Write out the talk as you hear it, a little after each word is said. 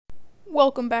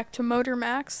Welcome back to Motor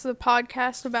Max, the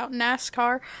podcast about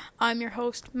NASCAR. I'm your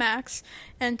host, Max,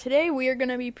 and today we are going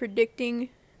to be predicting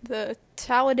the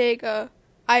Talladega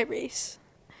iRace.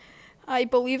 I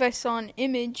believe I saw an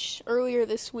image earlier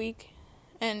this week,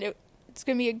 and it's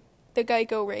going to be the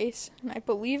Geico race, and I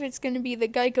believe it's going to be the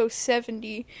Geico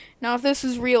 70. Now, if this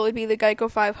was real, it'd be the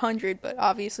Geico 500, but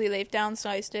obviously they've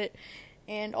downsized it.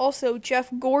 And also, Jeff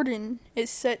Gordon is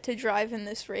set to drive in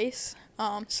this race.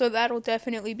 So that'll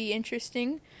definitely be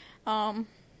interesting. I'm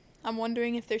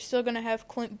wondering if they're still going to have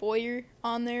Clint Bowyer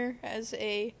on there as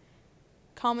a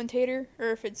commentator,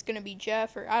 or if it's going to be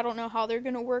Jeff, or I don't know how they're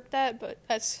going to work that, but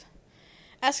that's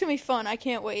going to be fun. I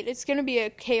can't wait. It's going to be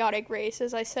a chaotic race,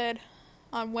 as I said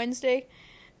on Wednesday.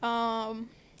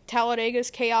 Talladega's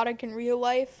chaotic in real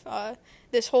life.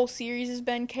 This whole series has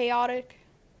been chaotic,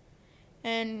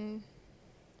 and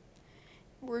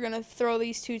we're going to throw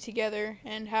these two together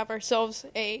and have ourselves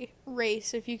a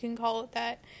race, if you can call it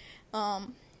that.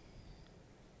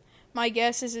 My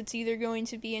guess is it's either going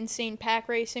to be insane pack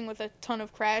racing with a ton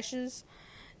of crashes,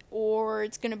 or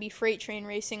it's going to be freight train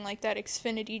racing like that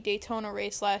Xfinity Daytona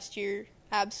race last year.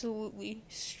 Absolutely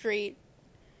straight,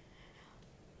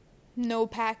 no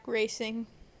pack racing,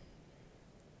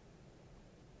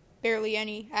 barely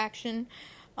any action.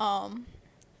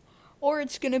 Or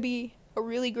it's going to be a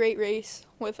really great race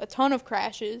with a ton of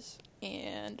crashes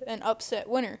and an upset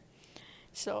winner.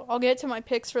 So I'll get to my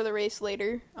picks for the race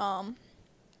later. But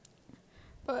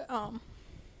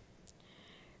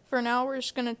for now, we're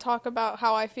just going to talk about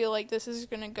how I feel like this is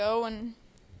going to go and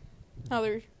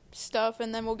other stuff,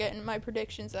 and then we'll get into my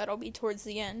predictions. That'll be towards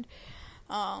the end.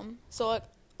 So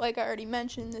like I already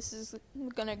mentioned, this is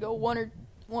going to go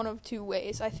one of two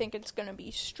ways. I think it's going to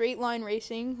be straight line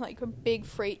racing, like a big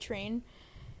freight train.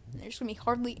 There's going to be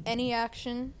hardly any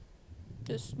action,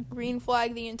 just green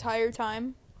flag the entire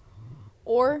time.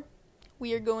 Or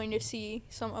we are going to see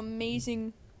some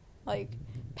amazing,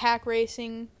 pack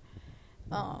racing.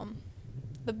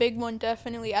 The big one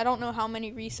definitely. I don't know how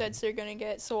many resets they're going to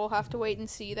get, so we'll have to wait and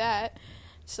see that.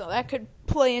 So that could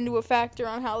play into a factor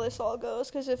on how this all goes,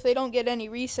 because if they don't get any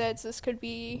resets, this could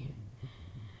be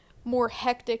more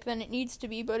hectic than it needs to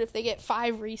be. But if they get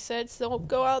 5 resets, they'll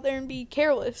go out there and be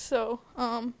careless. So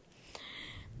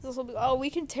this will be,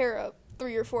 we can tear up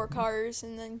 3 or 4 cars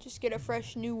and then just get a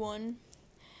fresh new one.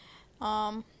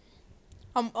 I'm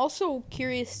also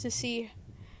curious to see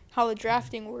how the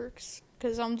drafting works,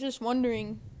 because I'm just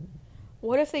wondering,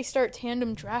 what if they start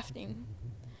tandem drafting?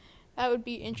 That would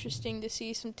be interesting to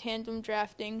see some tandem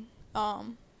drafting,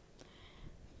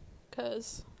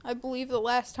 because I believe the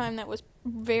last time that was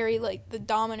very, the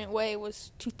dominant way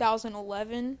was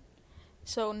 2011,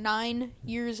 so 9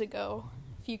 years ago.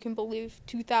 If you can believe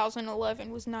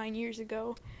 2011 was 9 years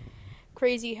ago.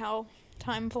 Crazy how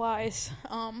time flies.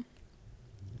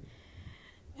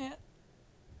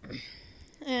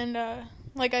 And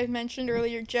like I mentioned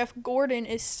earlier, Jeff Gordon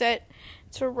is set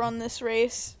to run this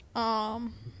race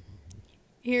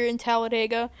here in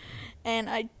Talladega. And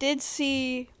I did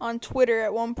see on Twitter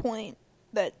at one point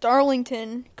that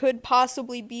Darlington could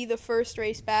possibly be the first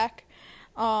race back.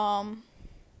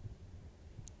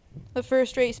 The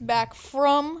first race back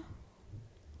from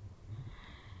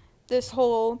this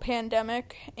whole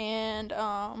pandemic, and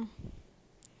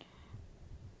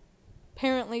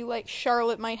apparently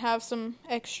Charlotte might have some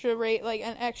extra rate,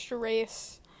 an extra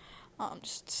race.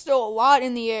 Just still a lot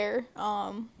in the air.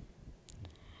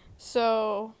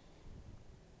 So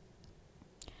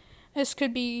this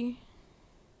could be.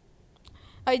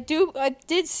 I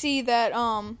did see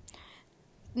that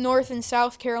North and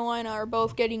South Carolina are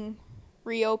both getting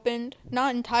reopened.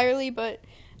 Not entirely, but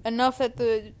enough that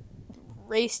the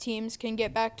race teams can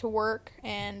get back to work,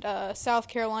 and South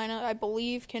Carolina, I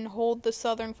believe, can hold the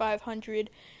Southern 500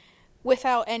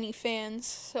 without any fans.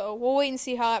 So we'll wait and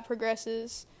see how that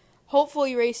progresses.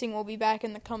 Hopefully racing will be back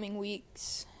in the coming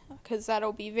weeks, because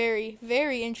that'll be very,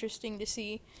 very interesting to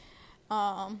see.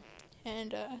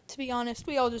 And to be honest,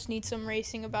 we all just need some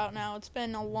racing about now. It's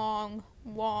been a long,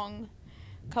 long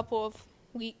couple of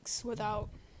weeks without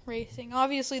racing.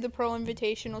 Obviously, the Pro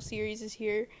Invitational Series is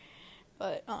here,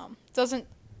 but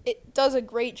it does a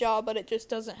great job, but it just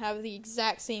doesn't have the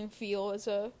exact same feel as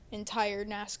a entire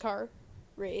NASCAR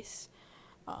race.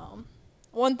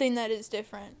 One thing that is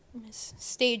different is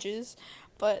stages,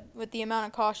 but with the amount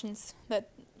of cautions that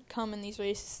come in these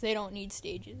races, they don't need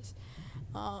stages.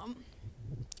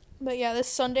 But yeah, this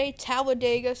Sunday,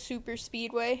 Talladega Super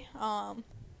Speedway.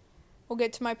 We'll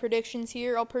get to my predictions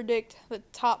here. I'll predict the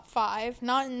top 5,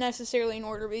 not necessarily in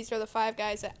order, but these are the 5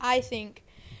 guys that I think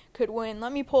could win.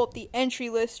 Let me pull up the entry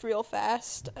list real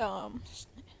fast.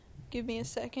 Give me a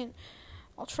second.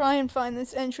 I'll try and find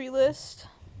this entry list.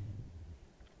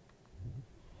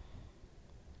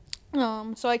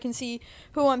 So I can see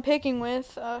who I'm picking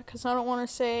with, because I don't want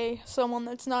to say someone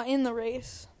that's not in the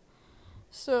race.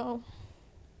 So,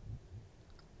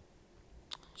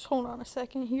 just hold on a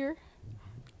second here.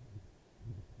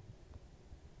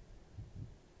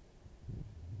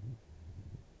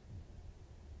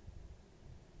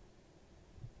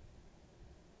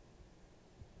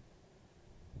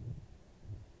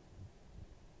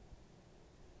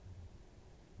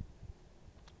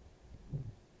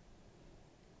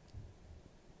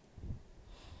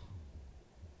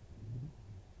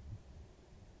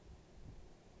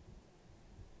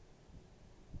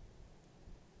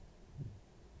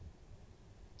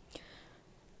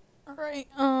 Alright,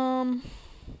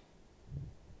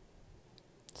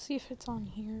 see if it's on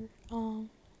here.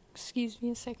 Excuse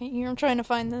me a second here. I'm trying to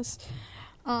find this.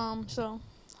 So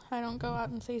I don't go out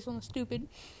and say something stupid.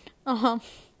 I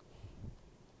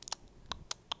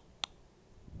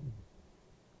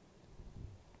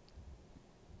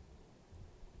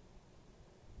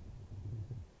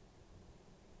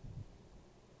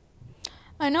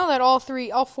know that all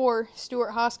four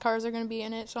Stewart-Haas cars are going to be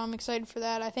in it, so I'm excited for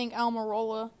that. I think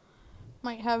Almirola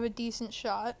might have a decent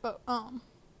shot, but I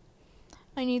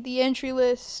need the entry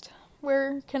list.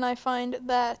 Where can I find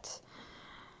that?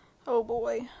 Oh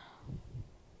boy.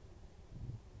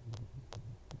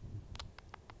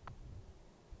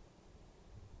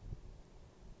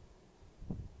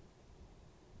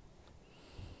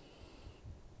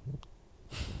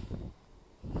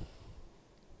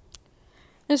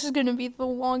 This is going to be the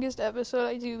longest episode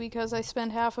I do because I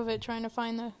spend half of it trying to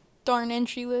find the darn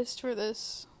entry list for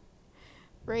this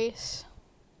race.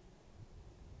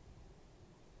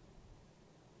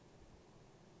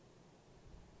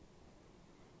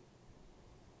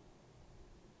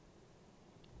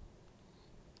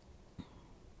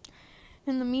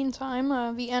 In the meantime,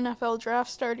 the NFL draft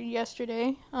started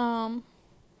yesterday.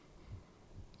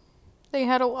 They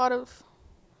had a lot of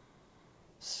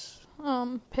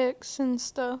picks and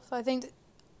stuff. I think,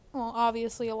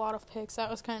 obviously a lot of picks.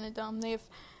 That was kind of dumb. They have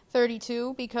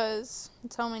 32 because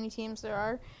that's how many teams there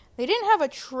are. They didn't have a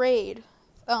trade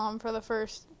for the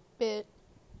first bit.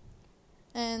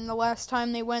 And the last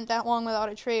time they went that long without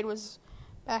a trade was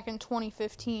back in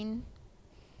 2015.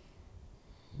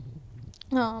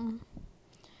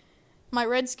 My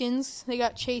Redskins, they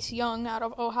got Chase Young out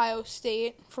of Ohio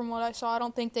State. From what I saw, I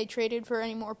don't think they traded for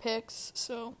any more picks.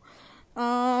 So,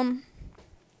 hold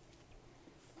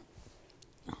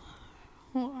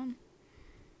on.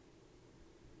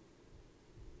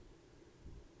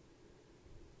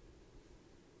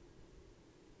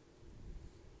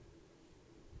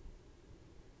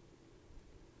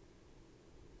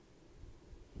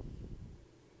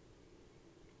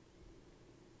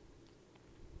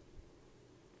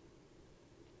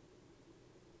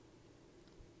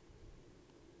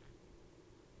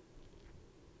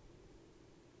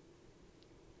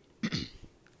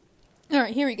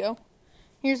 Alright, here we go.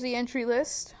 Here's the entry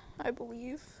list, I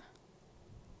believe.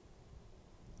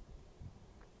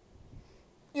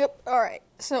 Yep, alright.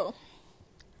 So,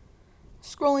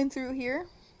 scrolling through here.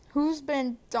 Who's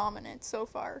been dominant so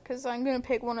far? Because I'm going to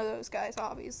pick one of those guys,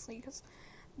 obviously, because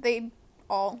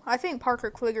I think Parker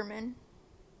Kligerman.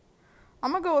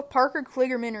 I'm going to go with Parker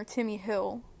Kligerman or Timmy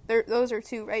Hill. Those are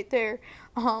two right there.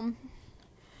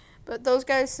 But those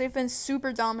guys, they've been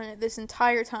super dominant this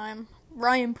entire time.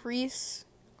 Ryan Preece,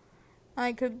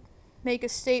 I could make a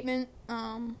statement.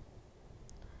 I'm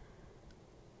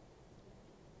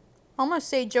going to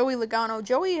say Joey Logano.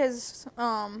 Joey has,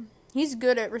 he's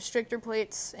good at restrictor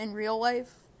plates in real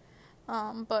life.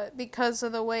 But because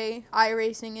of the way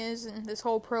iRacing is and this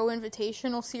whole Pro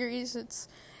Invitational series, it's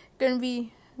going to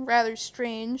be rather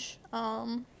strange.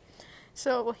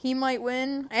 So he might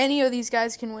win. Any of these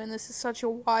guys can win. This is such a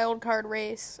wild card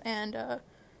race. And,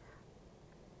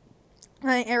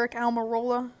 Eric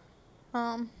Almirola.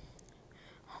 Oh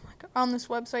my God. On this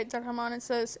website that I'm on, it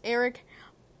says Eric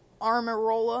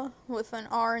Almirola with an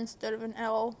R instead of an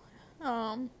L.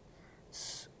 Wrong.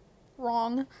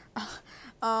 But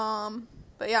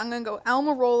yeah, I'm gonna go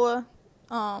Almirola,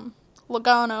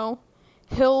 Logano,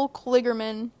 Hill,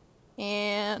 Kligerman,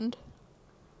 and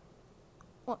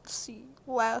let's see.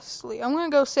 Lastly, I'm gonna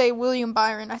go say William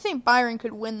Byron. I think Byron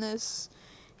could win this.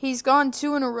 He's gone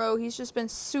 2 in a row. He's just been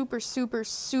super, super,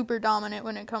 super dominant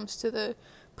when it comes to the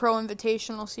Pro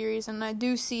Invitational Series, and I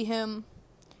do see him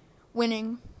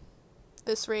winning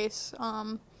this race.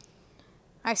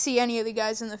 I see any of the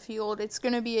guys in the field. It's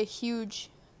going to be a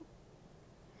huge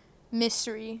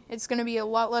mystery. It's going to be a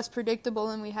lot less predictable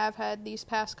than we have had these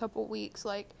past couple weeks.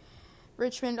 Like,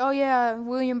 Richmond, oh yeah,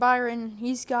 William Byron,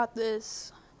 he's got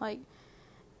this. Like,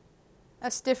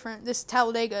 that's different. This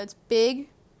Talladega, it's big,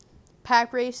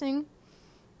 pack racing,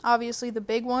 obviously the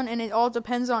big one, and it all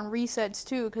depends on resets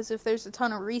too, because if there's a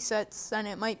ton of resets, then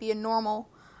it might be a normal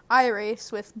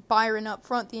iRace with Byron up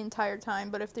front the entire time,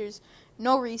 but if there's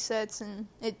no resets and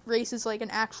it races like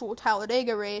an actual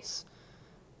Talladega race,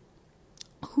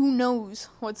 who knows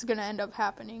what's going to end up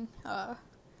happening,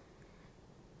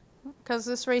 because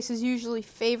this race is usually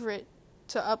favorite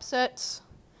to upsets,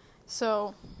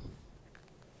 so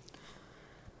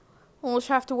we'll just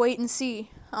have to wait and see,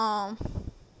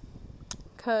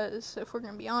 because if we're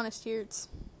going to be honest here, it's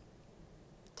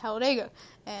Talladega,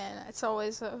 and it's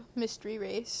always a mystery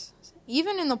race.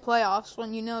 Even in the playoffs,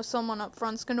 when you know someone up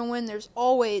front's going to win, there's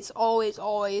always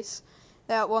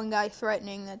that one guy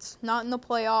threatening that's not in the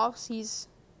playoffs. He's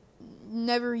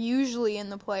never usually in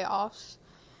the playoffs.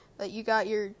 That you got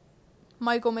your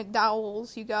Michael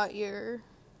McDowells, you got your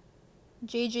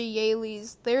JJ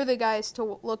Yaleys. They're the guys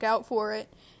to look out for at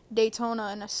Daytona,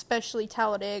 and especially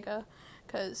Talladega,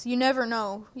 because you never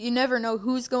know. You never know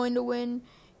who's going to win.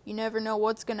 You never know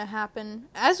what's going to happen,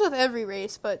 as with every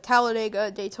race, but Talladega,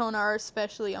 Daytona are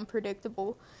especially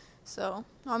unpredictable. So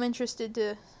I'm interested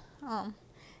to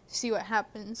see what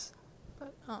happens.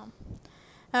 But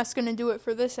that's going to do it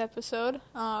for this episode.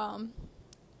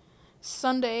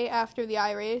 Sunday after the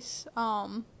iRace,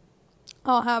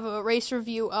 I'll have a race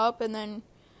review up, and then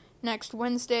next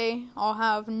Wednesday I'll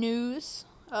have news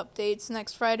updates.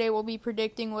 Next Friday we'll be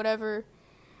predicting whatever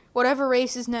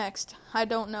race is next. I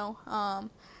don't know.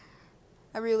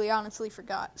 I really honestly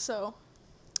forgot. So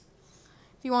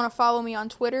if you want to follow me on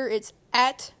Twitter, it's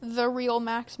at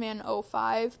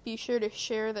TheRealMaxman05. Be sure to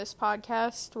share this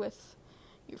podcast with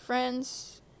your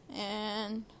friends.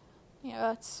 And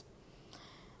yeah,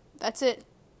 that's it.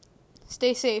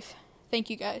 Stay safe. Thank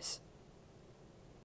you guys.